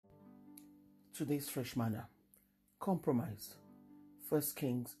Today's fresh manna. Compromise. 1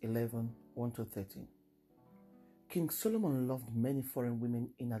 Kings 11, 1-13. King Solomon loved many foreign women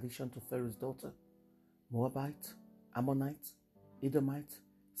in addition to Pharaoh's daughter: Moabite, Ammonite, Edomite,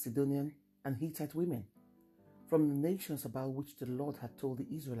 Sidonian, and Hittite women, from the nations about which the Lord had told the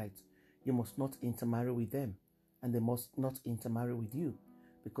Israelites, "You must not intermarry with them, and they must not intermarry with you,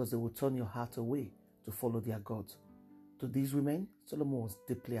 because they will turn your heart away to follow their gods." To these women, Solomon was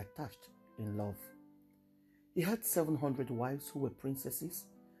deeply attached in love. He had 700 wives who were princesses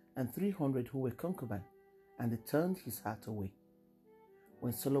and 300 who were concubines, and they turned his heart away.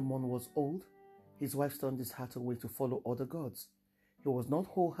 When Solomon was old, his wives turned his heart away to follow other gods. He was not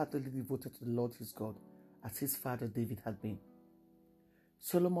wholeheartedly devoted to the Lord his God, as his father David had been.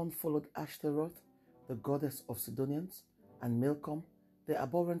 Solomon followed Ashtaroth, the goddess of Sidonians, and Milcom, the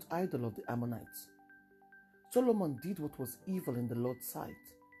abhorrent idol of the Ammonites. Solomon did what was evil in the Lord's sight,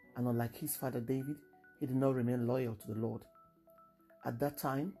 and unlike his father David, he did not remain loyal to the Lord. At that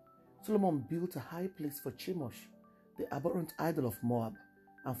time, Solomon built a high place for Chemosh, the abhorrent idol of Moab,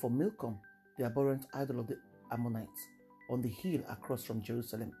 and for Milcom, the abhorrent idol of the Ammonites, on the hill across from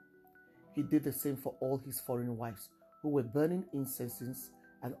Jerusalem. He did the same for all his foreign wives, who were burning incense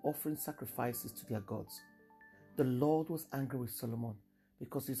and offering sacrifices to their gods. The Lord was angry with Solomon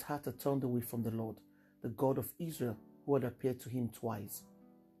because his heart had turned away from the Lord, the God of Israel, who had appeared to him twice.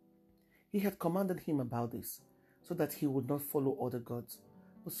 He had commanded him about this, so that he would not follow other gods,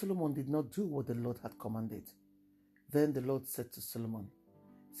 but Solomon did not do what the Lord had commanded. Then the Lord said to Solomon,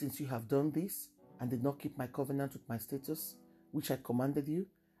 "Since you have done this, and did not keep my covenant with my status, which I commanded you,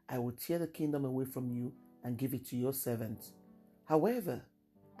 I will tear the kingdom away from you and give it to your servants. However,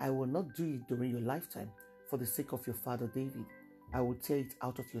 I will not do it during your lifetime for the sake of your father David. I will tear it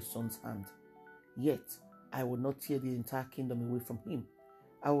out of your son's hand. Yet, I will not tear the entire kingdom away from him.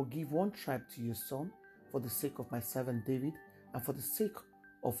 I will give one tribe to your son for the sake of my servant David and for the sake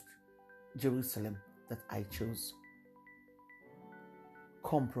of Jerusalem that I chose."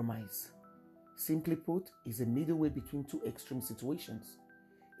 Compromise, simply put, is a middle way between two extreme situations.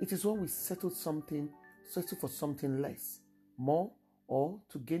 It is when we settle for something less, more, or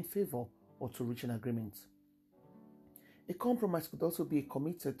to gain favor or to reach an agreement. A compromise could also be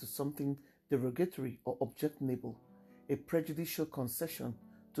committed to something derogatory or objectionable, a prejudicial concession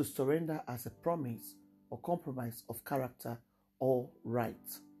to surrender as a promise or compromise of character or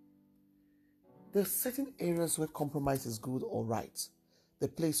right. There are certain areas where compromise is good or right, the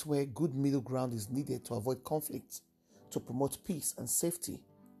place where good middle ground is needed to avoid conflict, to promote peace and safety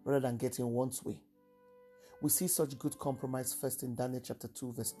rather than getting one's way. We see such good compromise first in Daniel chapter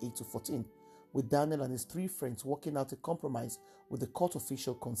 2 verse 8-14, with Daniel and his 3 friends working out a compromise with the court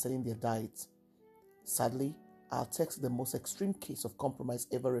official concerning their diet. Sadly, our text is the most extreme case of compromise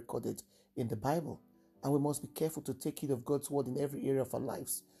ever recorded in the Bible, and we must be careful to take heed of God's word in every area of our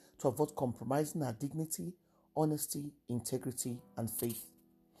lives to avoid compromising our dignity, honesty, integrity, and faith.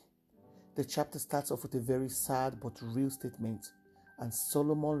 The chapter starts off with a very sad but real statement: "And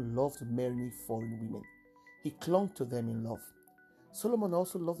Solomon loved many foreign women. He clung to them in love." Solomon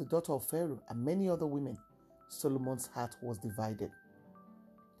also loved the daughter of Pharaoh and many other women. Solomon's heart was divided.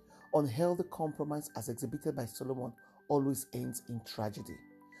 Unhealthy compromise, as exhibited by Solomon, always ends in tragedy.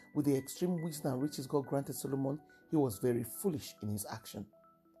 With the extreme wisdom and riches God granted Solomon, he was very foolish in his action.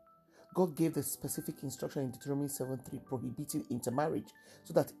 God gave the specific instruction in Deuteronomy 7:3 prohibiting intermarriage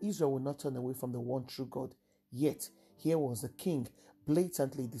so that Israel would not turn away from the one true God. Yet, here was the king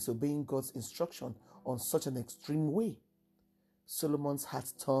blatantly disobeying God's instruction on such an extreme way. Solomon's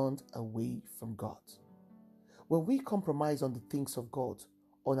heart turned away from God. When we compromise on the things of God,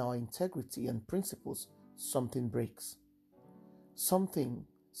 on our integrity and principles, something breaks. Some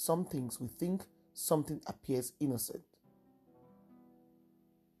things we think something appears innocent.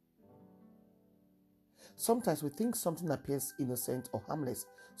 Sometimes we think something appears innocent or harmless,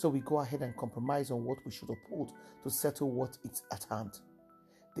 so we go ahead and compromise on what we should uphold to settle what is at hand.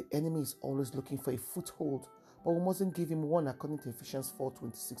 The enemy is always looking for a foothold, but we mustn't give him one, according to Ephesians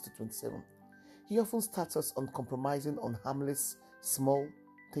 4:26-27. He often starts us on compromising on harmless, small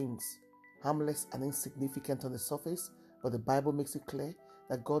things, harmless and insignificant on the surface, but the Bible makes it clear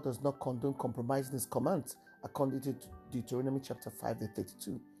that God does not condone compromising his commands, according to Deuteronomy chapter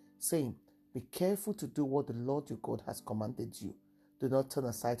 5:32, saying, "Be careful to do what the Lord your God has commanded you. Do not turn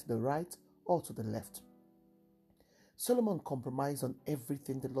aside to the right or to the left." Solomon compromised on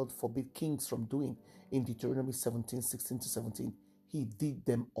everything the Lord forbid kings from doing in Deuteronomy 17:16-17. He did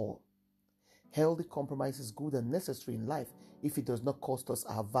them all. Healthy compromise is good and necessary in life if it does not cost us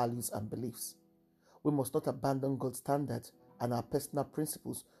our values and beliefs. We must not abandon God's standard and our personal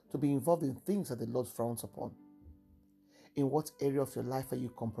principles to be involved in things that the Lord frowns upon. In what area of your life are you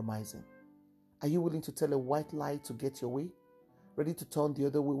compromising? Are you willing to tell a white lie to get your way? Ready to turn the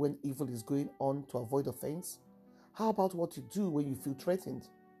other way when evil is going on to avoid offense? How about what you do when you feel threatened?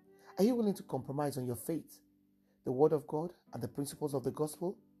 Are you willing to compromise on your faith, the Word of God, and the principles of the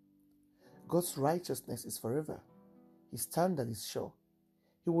gospel? God's righteousness is forever. His standard is sure.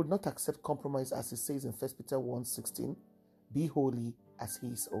 He would not accept compromise, as he says in 1 Peter 1:16, "Be holy as he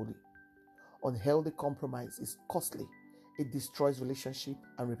is holy." Unhealthy compromise is costly. It destroys relationships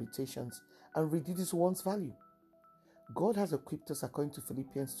and reputations and reduces one's value. God has equipped us, according to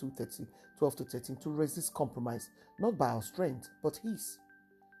Philippians 2:12-13, to resist compromise, not by our strength, but His.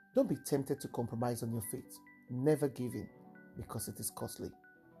 Don't be tempted to compromise on your faith. Never give in, because it is costly.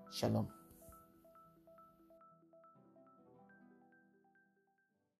 Shalom.